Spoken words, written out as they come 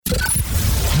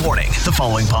Warning, the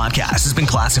following podcast has been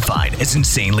classified as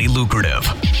insanely lucrative.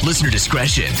 Listener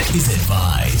discretion is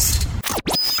advised.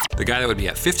 The guy that would be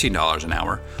at $15 an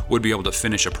hour would be able to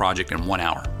finish a project in 1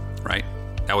 hour, right?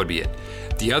 That would be it.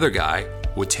 The other guy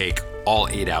would take all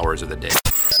 8 hours of the day.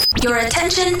 Your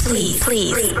attention, please.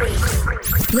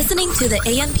 Listening to the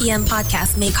AM/PM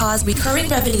podcast may cause recurring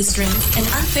revenue streams and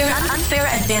unfair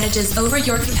advantages over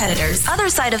your competitors. Other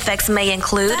side effects may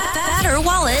include fatter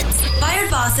wallets, fired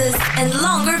bosses, and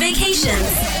longer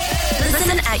vacations.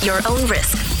 Listen at your own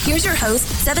risk. Here's your host,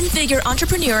 seven-figure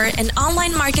entrepreneur and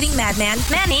online marketing madman,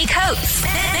 Manny Coats.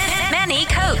 Manny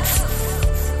Coats.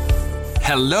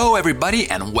 Hello, everybody,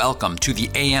 and welcome to the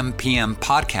AM/PM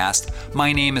podcast.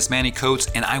 My name is Manny Coats,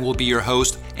 and I will be your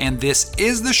host. And this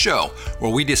is the show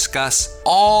where we discuss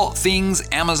all things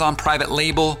Amazon private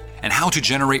label and how to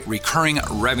generate recurring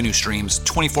revenue streams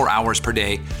 24 hours per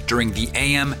day during the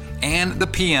AM and the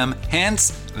PM,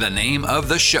 hence the name of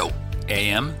the show,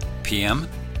 AM/PM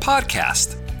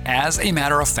podcast. As a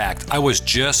matter of fact, I was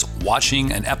just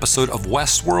watching an episode of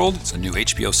Westworld. It's a new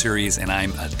HBO series, and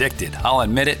I'm addicted. I'll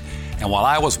admit it. And while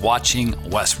I was watching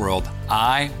Westworld,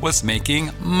 I was making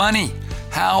money.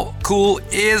 How cool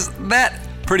is that?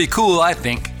 Pretty cool, I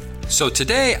think. So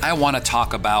today I want to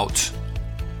talk about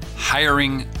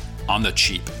hiring on the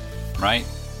cheap, right?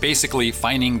 Basically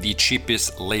finding the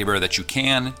cheapest labor that you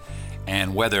can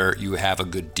and whether you have a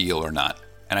good deal or not.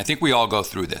 And I think we all go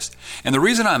through this. And the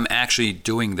reason I'm actually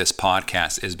doing this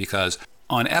podcast is because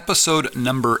on episode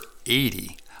number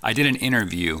 80, I did an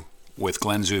interview with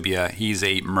Glenn Zubia. He's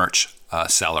a merch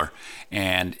seller.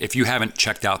 And if you haven't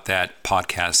checked out that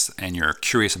podcast and you're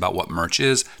curious about what merch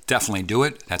is, definitely do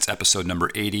it. That's episode number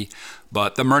 80.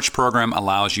 But the merch program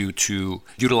allows you to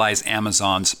utilize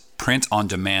Amazon's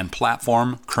print-on-demand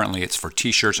platform. Currently, it's for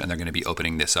t-shirts, and they're going to be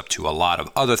opening this up to a lot of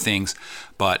other things.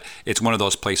 But it's one of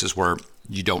those places where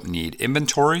you don't need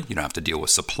inventory. You don't have to deal with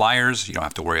suppliers. You don't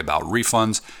have to worry about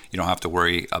refunds. You don't have to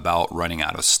worry about running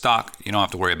out of stock. You don't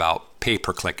have to worry about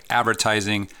pay-per-click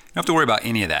advertising. You don't have to worry about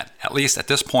any of that. At least at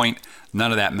this point,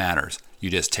 none of that matters. You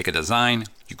just take a design,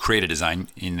 you create a design,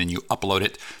 and then you upload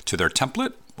it to their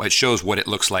template. It shows what it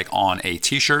looks like on a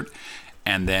t-shirt,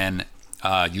 and then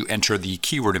you enter the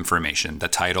keyword information, the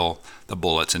title, the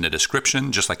bullets, and the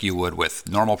description, just like you would with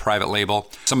normal private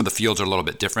label. Some of the fields are a little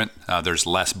bit different. There's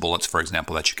less bullets, for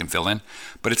example, that you can fill in.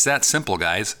 But it's that simple,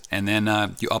 guys. And then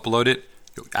you upload it.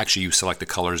 Actually, you select the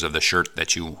colors of the shirt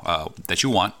that you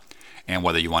want, and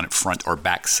whether you want it front or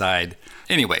back side.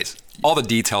 Anyways, all the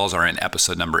details are in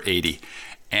episode number 80.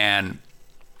 And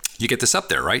you get this up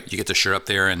there, right? You get the shirt up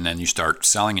there, and then you start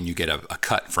selling, and you get a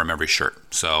cut from every shirt.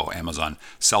 So Amazon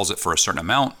sells it for a certain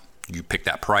amount. You pick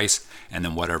that price, and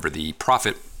then whatever the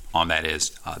profit on that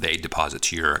is, they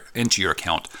deposit into your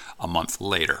account a month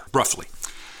later, roughly.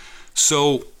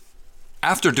 So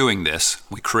after doing this,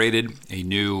 we created a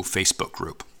new Facebook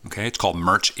group. Okay, it's called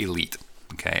Merch Elite.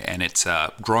 Okay, and it's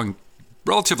growing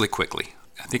relatively quickly.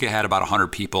 I think it had about 100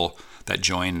 people that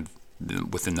joined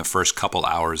within the first couple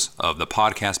hours of the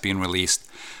podcast being released.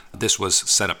 This was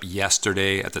set up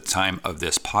yesterday at the time of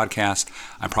this podcast.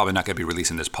 I'm probably not going to be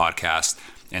releasing this podcast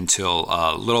until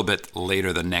a little bit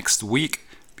later the next week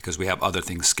because we have other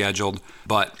things scheduled.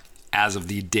 But as of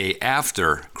the day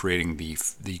after creating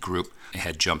the group, it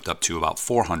had jumped up to about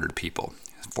 400 people,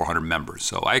 400 members.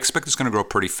 So I expect it's going to grow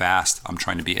pretty fast. I'm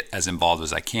trying to be as involved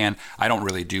as I can. I don't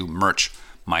really do merch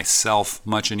myself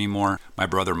much anymore. My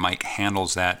brother Mike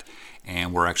handles that.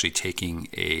 And we're actually taking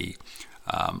a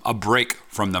break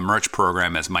from the merch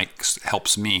program as Mike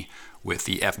helps me with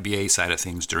the FBA side of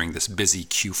things during this busy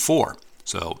Q4.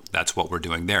 So that's what we're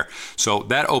doing there. So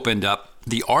that opened up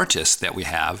the artists that we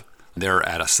have. They're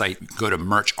at a site, go to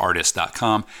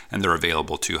merchartist.com, and they're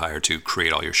available to hire to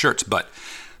create all your shirts. But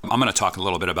I'm going to talk a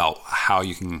little bit about how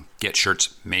you can get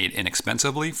shirts made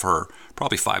inexpensively for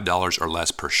probably $5 or less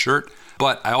per shirt.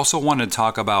 But I also wanted to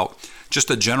talk about just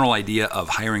a general idea of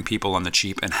hiring people on the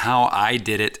cheap and how I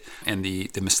did it and the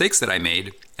mistakes that I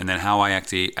made, and then how I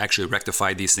actually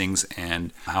rectified these things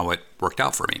and how it worked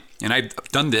out for me. And I've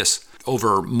done this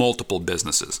over multiple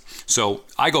businesses. So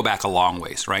I go back a long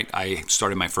ways, right? I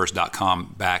started my first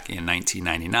 .com back in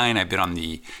 1999. I've been on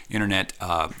the internet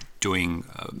doing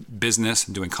business,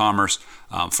 doing commerce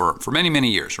for many,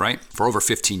 many years, right? For over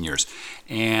 15 years.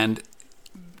 And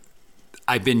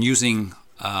I've been using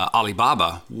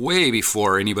Alibaba way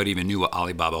before anybody even knew what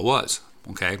Alibaba was.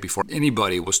 Okay, before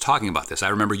anybody was talking about this. I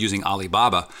remember using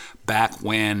Alibaba back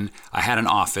when I had an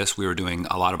office. We were doing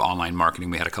a lot of online marketing.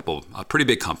 We had a couple pretty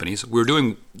big companies. We were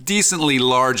doing decently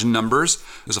large numbers.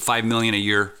 It was a $5 million a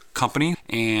year company,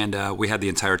 and we had the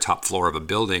entire top floor of a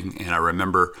building. And I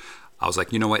remember I was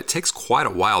like, you know what, it takes quite a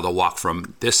while to walk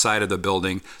from this side of the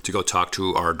building to go talk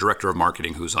to our director of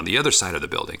marketing who's on the other side of the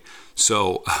building.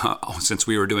 So since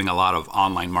we were doing a lot of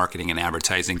online marketing and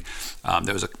advertising,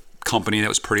 there was a company that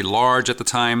was pretty large at the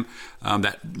time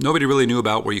that nobody really knew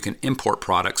about, where you can import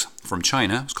products from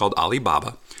China. It's called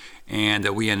Alibaba. And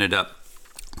we ended up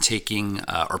taking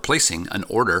or placing an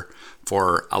order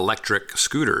for electric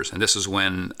scooters. And this is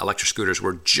when electric scooters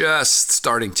were just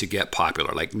starting to get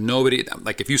popular. Like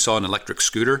if you saw an electric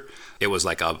scooter, it was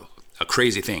like a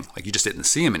crazy thing. Like you just didn't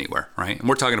see them anywhere, right? And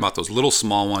we're talking about those little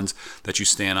small ones that you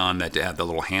stand on that have the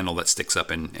little handle that sticks up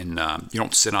and you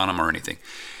don't sit on them or anything.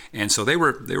 And so they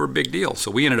were a big deal. So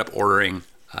we ended up ordering,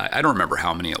 I don't remember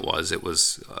how many it was. It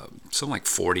was something like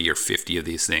 40 or 50 of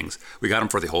these things. We got them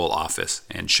for the whole office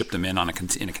and shipped them in a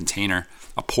container,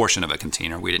 a portion of a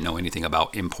container. We didn't know anything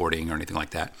about importing or anything like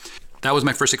that. That was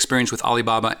my first experience with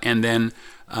Alibaba. And then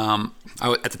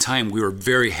at the time, we were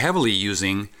very heavily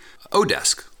using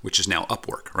Odesk, which is now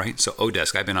Upwork, right? So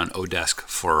Odesk, I've been on Odesk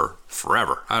for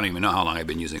forever. I don't even know how long I've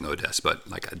been using Odesk, but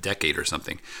like a decade or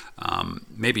something.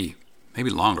 Maybe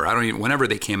longer. Whenever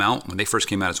they came out, when they first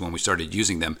came out is when we started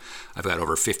using them. I've got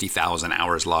over 50,000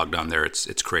 hours logged on there.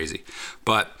 It's crazy.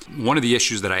 But one of the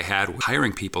issues that I had with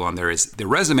hiring people on there is the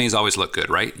resumes always look good,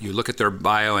 right? You look at their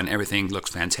bio and everything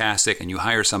looks fantastic, and you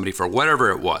hire somebody for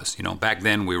whatever it was. You know, back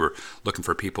then we were looking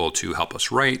for people to help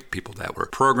us write, people that were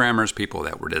programmers, people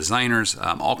that were designers,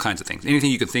 all kinds of things.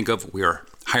 Anything you can think of, we were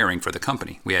hiring for the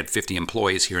company. We had 50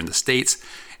 employees here in the States,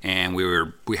 and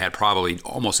we had probably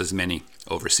almost as many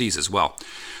overseas as well.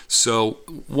 So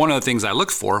one of the things I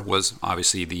looked for was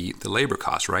obviously the labor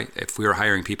cost, right? If we were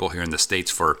hiring people here in the States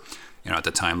for, at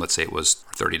the time, let's say it was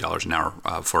 $30 an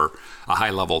hour for a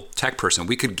high-level tech person,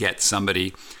 we could get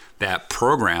somebody that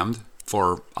programmed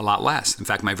for a lot less. In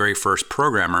fact, my very first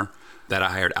programmer that I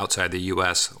hired outside the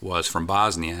U.S. was from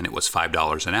Bosnia, and it was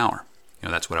 $5 an hour.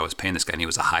 That's what I was paying this guy, and he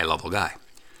was a high-level guy.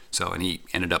 And he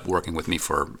ended up working with me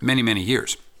for many, many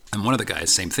years. And one of the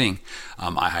guys, same thing,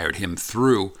 I hired him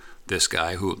through this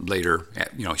guy who later,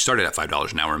 he started at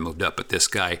 $5 an hour and moved up, but this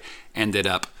guy ended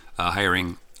up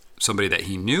hiring somebody that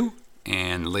he knew,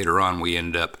 and later on we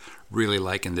ended up really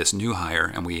liking this new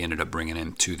hire, and we ended up bringing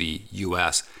him to the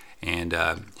U.S., and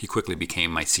he quickly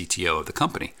became my CTO of the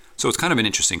company. So it's kind of an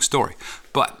interesting story.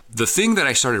 But the thing that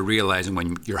I started realizing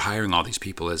when you're hiring all these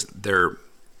people is their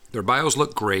bios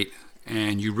look great,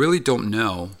 and you really don't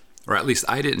know, or at least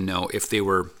I didn't know, if they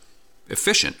were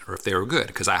efficient or if they were good,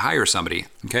 because I hire somebody,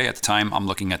 okay, at the time I'm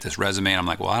looking at this resume and I'm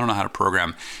like, well, I don't know how to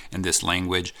program in this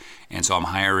language, and so I'm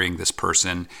hiring this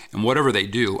person, and whatever they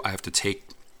do, I have to take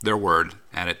their word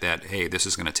at it that, hey, this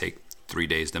is going to take 3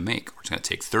 days to make, or it's going to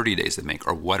take 30 days to make,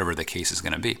 or whatever the case is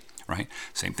going to be, right?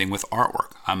 Same thing with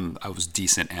artwork. I was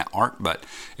decent at art, but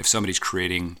if somebody's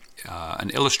creating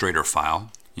an Illustrator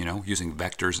file, using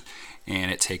vectors,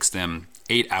 and it takes them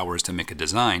 8 hours to make a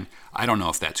design, I don't know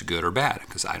if that's good or bad,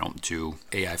 because I don't do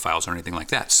AI files or anything like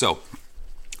that. So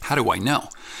how do I know?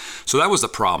 So that was the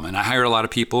problem. And I hired a lot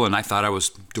of people, and I thought I was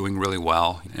doing really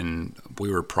well, and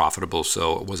we were profitable,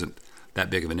 so it wasn't that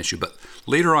big of an issue. But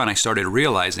later on, I started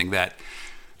realizing that,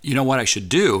 what I should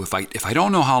do if I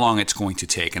don't know how long it's going to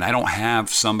take, and I don't have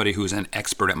somebody who's an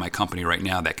expert at my company right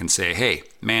now that can say, hey,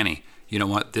 Manny, you know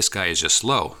what, this guy is just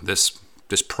slow. This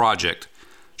project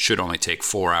should only take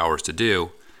 4 hours to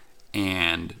do,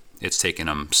 and it's taken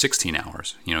him 16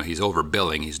 hours. He's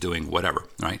overbilling, he's doing whatever,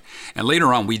 right? And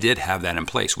later on, we did have that in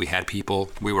place. We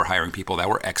were hiring people that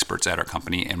were experts at our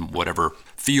company in whatever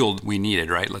field we needed,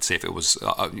 right? Let's say if it was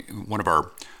one of our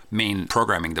main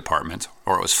programming departments,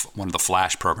 or it was one of the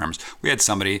Flash programs, we had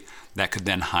somebody that could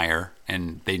then hire,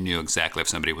 and they knew exactly if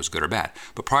somebody was good or bad.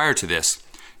 But prior to this,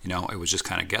 it was just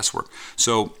kind of guesswork.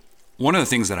 So one of the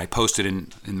things that I posted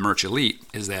in Merch Elite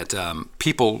is that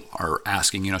people are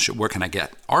asking, where can I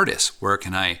get artists? Where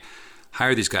can I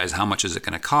hire these guys? How much is it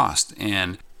going to cost?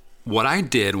 And what I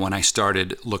did when I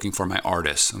started looking for my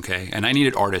artists, okay, and I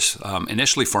needed artists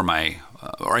initially for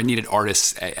I needed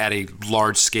artists at a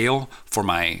large scale for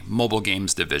my mobile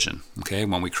games division, okay?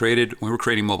 When we were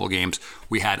creating mobile games,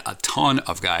 we had a ton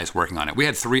of guys working on it. We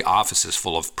had 3 offices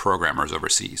full of programmers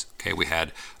overseas, okay? We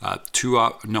had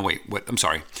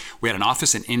we had an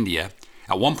office in India.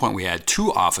 At one point, we had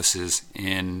 2 offices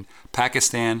in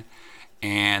Pakistan,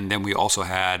 and then we also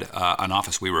had an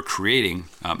office we were creating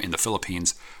in the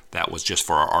Philippines that was just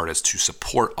for our artists to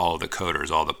support all of the coders,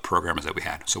 all the programmers that we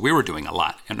had. So we were doing a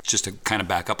lot. And just to kind of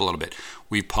back up a little bit,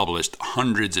 we published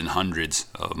hundreds and hundreds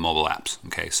of mobile apps.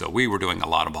 Okay, so we were doing a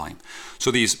lot of volume.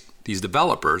 So these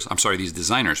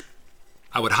designers,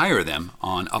 I would hire them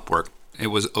on Upwork It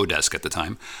was Odesk at the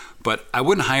time, but I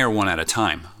wouldn't hire one at a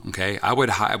time. Okay, I would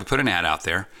put an ad out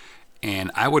there,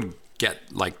 and I would get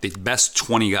like the best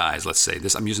 20 guys. Let's say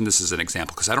this. I'm using this as an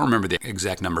example because I don't remember the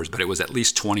exact numbers, but it was at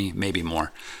least 20, maybe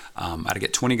more. I'd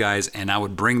get 20 guys, and I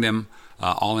would bring them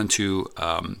all into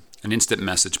an instant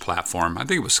message platform. I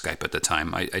think it was Skype at the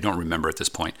time. I don't remember at this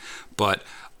point, but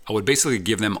I would basically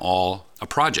give them all a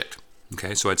project.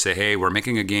 Okay, so I'd say, hey, we're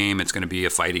making a game. It's going to be a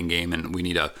fighting game, and we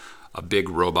need a big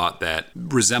robot that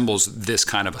resembles this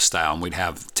kind of a style. And we'd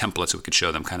have templates so we could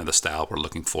show them kind of the style we're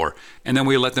looking for. And then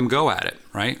we let them go at it,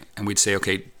 right? And we'd say,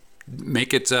 okay,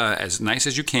 make it as nice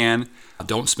as you can.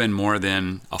 Don't spend more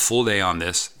than a full day on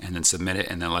this, and then submit it,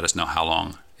 and then let us know how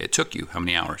long it took you, how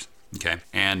many hours, okay?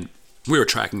 And we were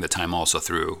tracking the time also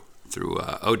through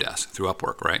Odesk, through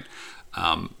Upwork, right?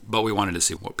 But we wanted to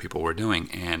see what people were doing.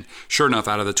 And sure enough,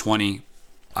 out of the 20,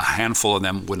 a handful of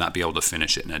them would not be able to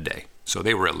finish it in a day. So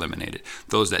they were eliminated.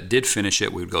 Those that did finish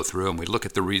it, we'd go through and we'd look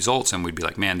at the results and we'd be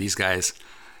like, man, these guys,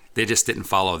 they just didn't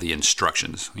follow the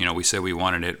instructions. You know, we said we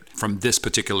wanted it from this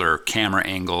particular camera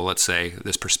angle, let's say,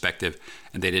 this perspective,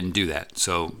 and they didn't do that.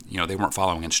 So, you know, they weren't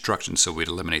following instructions, so we'd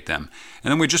eliminate them.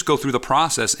 And then we'd just go through the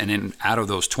process, and then out of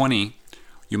those 20,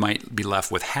 you might be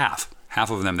left with half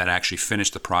of them that actually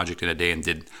finished the project in a day and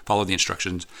did follow the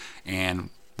instructions and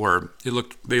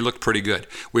they looked pretty good.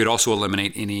 We'd also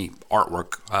eliminate any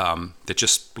artwork that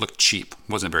just looked cheap,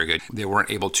 wasn't very good. They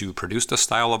weren't able to produce the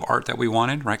style of art that we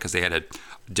wanted, right? Because they had a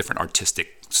different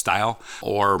artistic style,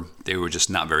 or they were just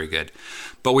not very good.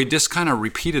 But we just kind of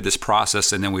repeated this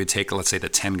process, and then we'd take, let's say, the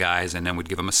 10 guys, and then we'd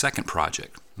give them a second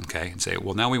project, okay? And say,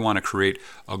 well, now we want to create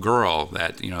a girl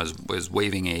that, you know, is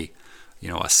waving a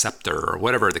scepter or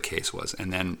whatever the case was.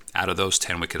 And then out of those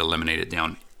 10, we could eliminate it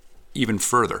down even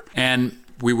further. And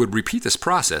we would repeat this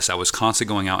process. I was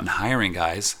constantly going out and hiring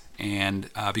guys, and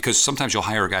because sometimes you'll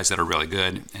hire guys that are really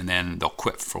good, and then they'll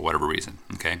quit for whatever reason.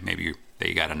 Okay, maybe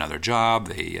they got another job,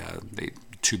 they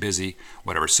too busy,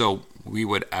 whatever. So we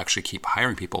would actually keep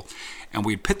hiring people, and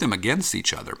we'd pit them against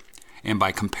each other. And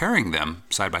by comparing them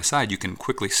side by side, you can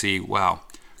quickly see, wow,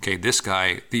 okay, this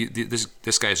guy,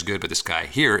 this guy is good, but this guy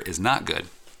here is not good,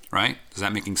 right? Is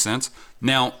that making sense?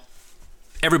 Now,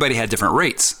 everybody had different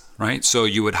rates. Right? So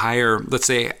you would hire, let's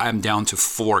say I'm down to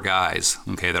 4 guys,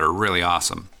 okay, that are really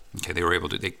awesome. Okay, they were able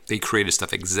to, they created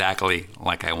stuff exactly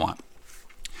like I want.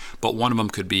 But one of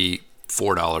them could be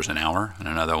 $4 an hour, and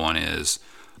another one is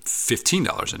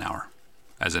 $15 an hour,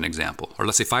 as an example. Or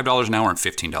let's say $5 an hour and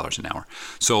 $15 an hour.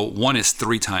 So one is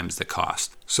 3 times the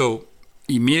cost. So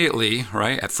immediately,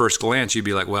 right, at first glance, you'd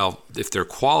be like, well, if the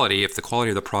quality of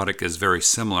the product is very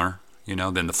similar, you know,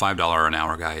 then the $5 an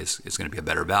hour guy is going to be a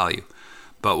better value.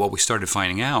 But what we started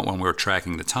finding out when we were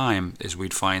tracking the time is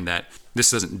we'd find that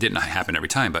this didn't happen every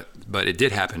time, but it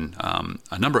did happen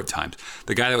a number of times.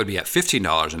 The guy that would be at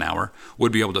 $15 an hour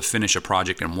would be able to finish a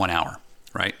project in 1 hour,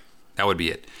 right? That would be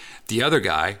it. The other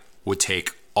guy would take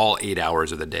all 8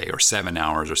 hours of the day or 7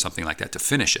 hours or something like that to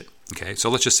finish it, okay? So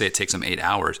let's just say it takes him 8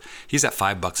 hours. He's at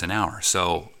 $5 an hour.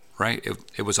 So, right,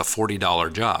 it was a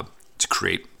 $40 job to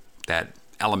create that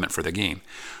element for the game,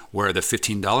 where the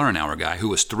 $15 an hour guy, who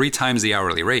was 3 times the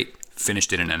hourly rate,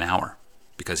 finished it in an hour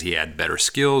because he had better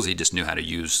skills. He just knew how to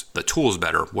use the tools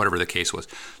better, whatever the case was.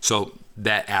 So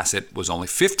that asset was only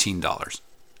 $15,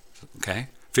 okay?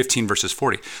 15 versus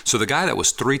 40. So the guy that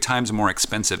was 3 times more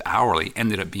expensive hourly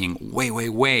ended up being way, way,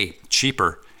 way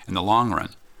cheaper in the long run,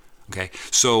 okay?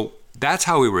 So that's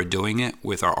how we were doing it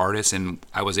with our artists, and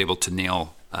I was able to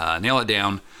nail it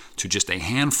down to just a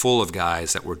handful of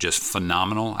guys that were just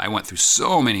phenomenal. I went through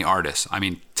so many artists. I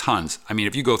mean, tons. I mean,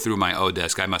 if you go through my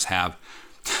Odesk, I must have,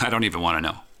 I don't even want to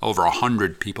know, over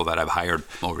 100 people that I've hired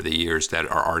over the years that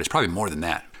are artists, probably more than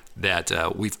that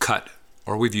we've cut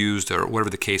or we've used or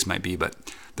whatever the case might be. But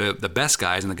the best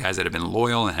guys and the guys that have been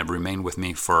loyal and have remained with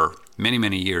me for many,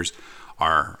 many years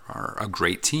are a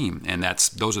great team. And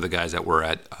those are the guys that were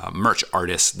at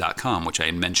merchartists.com, which I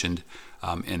mentioned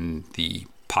in the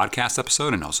podcast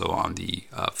episode and also on the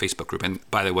Facebook group. And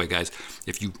by the way, guys,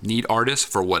 if you need artists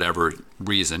for whatever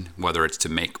reason, whether it's to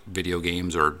make video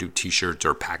games or do t-shirts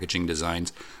or packaging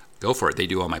designs, go for it. They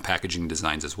do all my packaging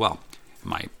designs as well,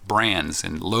 my brands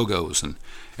and logos and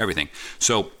everything.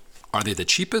 So are they the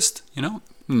cheapest? You know,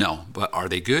 no. But are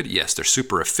they good? Yes. They're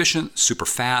super efficient, super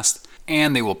fast,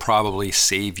 and they will probably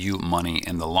save you money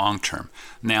in the long term.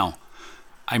 Now,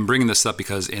 I'm bringing this up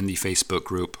because in the Facebook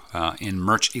group, in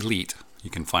Merch Elite, you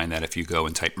can find that if you go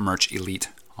and type Merch Elite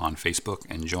on Facebook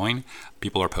and join.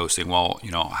 People are posting, well,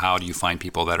 you know, how do you find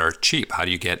people that are cheap? How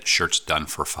do you get shirts done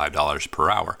for $5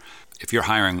 per hour? If you're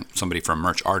hiring somebody from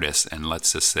Merch Artists, and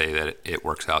let's just say that it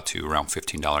works out to around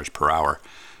 $15 per hour,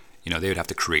 they would have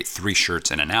to create 3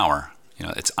 shirts in an hour.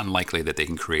 It's unlikely that they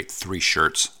can create 3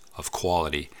 shirts of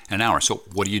quality in an hour. So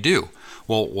what do?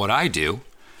 Well, what I do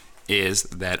is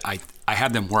that I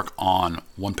have them work on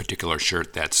one particular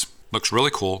shirt that looks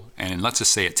really cool, and let's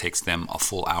just say it takes them a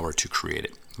full hour to create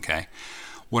it, okay?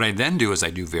 What I then do is I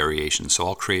do variations. So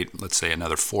I'll create, let's say,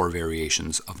 another 4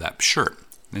 variations of that shirt.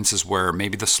 And this is where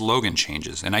maybe the slogan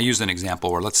changes. And I use an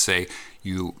example where, let's say,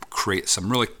 you create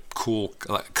some really cool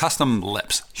custom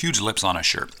lips, huge lips on a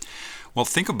shirt. Well,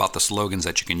 think about the slogans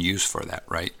that you can use for that,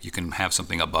 right? You can have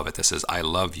something above it that says, I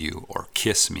love you, or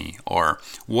kiss me, or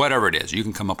whatever it is. You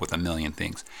can come up with a million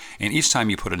things. And each time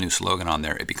you put a new slogan on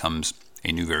there, it becomes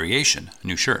a new variation, a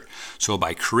new shirt. So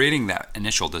by creating that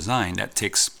initial design, that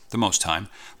takes the most time,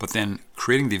 but then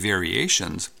creating the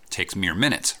variations takes mere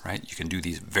minutes, right? You can do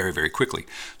these very, very quickly.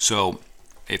 So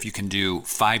if you can do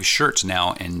 5 shirts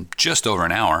now in just over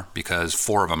an hour, because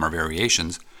 4 of them are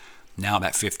variations, now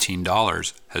that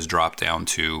 $15 has dropped down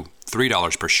to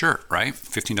 $3 per shirt, right?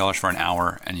 $15 for an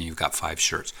hour, and you've got 5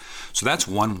 shirts. So that's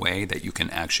one way that you can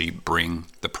actually bring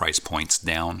the price points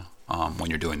down when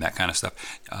you're doing that kind of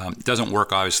stuff. It doesn't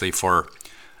work, obviously, for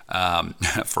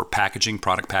packaging,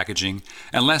 product packaging,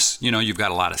 unless, you've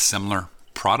got a lot of similar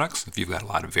products. If you've got a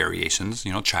lot of variations,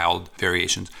 child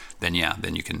variations, then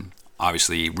you can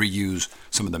obviously reuse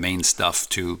some of the main stuff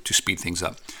to speed things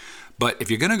up. But if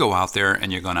you're going to go out there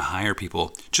and you're going to hire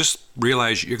people, just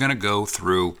realize you're going to go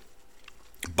through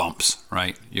bumps,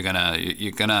 right? You're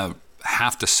gonna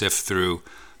have to sift through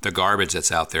the garbage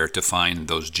that's out there to find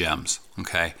those gems,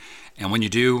 okay? And when you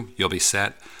do, you'll be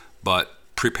set, but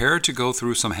prepare to go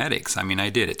through some headaches. I mean, I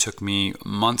did. It took me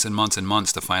months and months and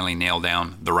months to finally nail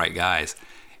down the right guys.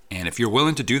 And if you're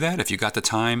willing to do that, if you got the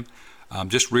time,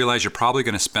 just realize you're probably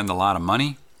going to spend a lot of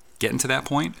money getting to that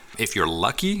point. If you're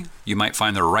lucky, you might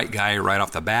find the right guy right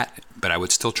off the bat, but I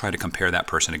would still try to compare that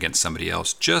person against somebody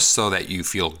else just so that you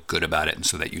feel good about it and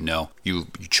so that you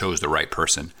chose the right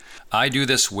person. I do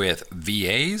this with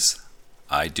VAs.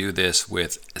 I do this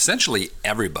with essentially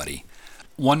everybody.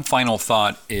 One final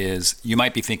thought is you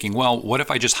might be thinking, well, what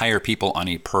if I just hire people on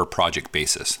a per project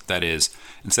basis? That is,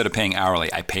 instead of paying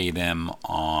hourly, I pay them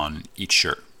on each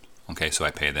shirt. Okay, so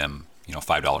I pay them,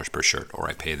 $5 per shirt, or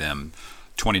I pay them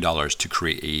 $20 to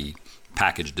create a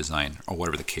package design, or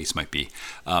whatever the case might be.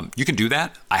 You can do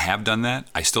that. I have done that.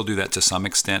 I still do that to some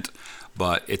extent,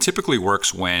 but it typically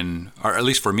works when, or at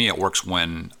least for me, it works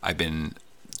when I've been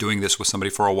doing this with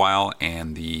somebody for a while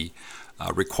and the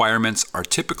requirements are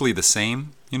typically the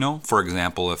same. For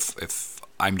example, if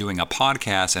I'm doing a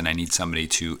podcast and I need somebody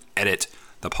to edit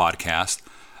the podcast,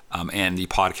 and the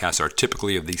podcasts are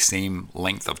typically of the same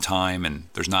length of time and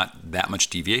there's not that much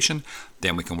deviation,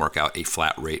 then we can work out a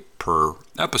flat rate per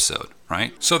episode,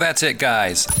 right? So that's it,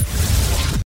 guys.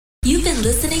 You've been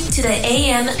listening to the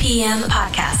AM/PM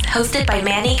podcast hosted by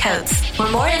Manny Coats. For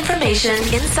more information,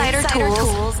 insider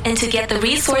tools, and to get the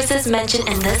resources mentioned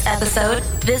in this episode,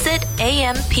 visit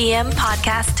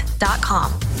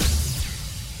ampmpodcast.com.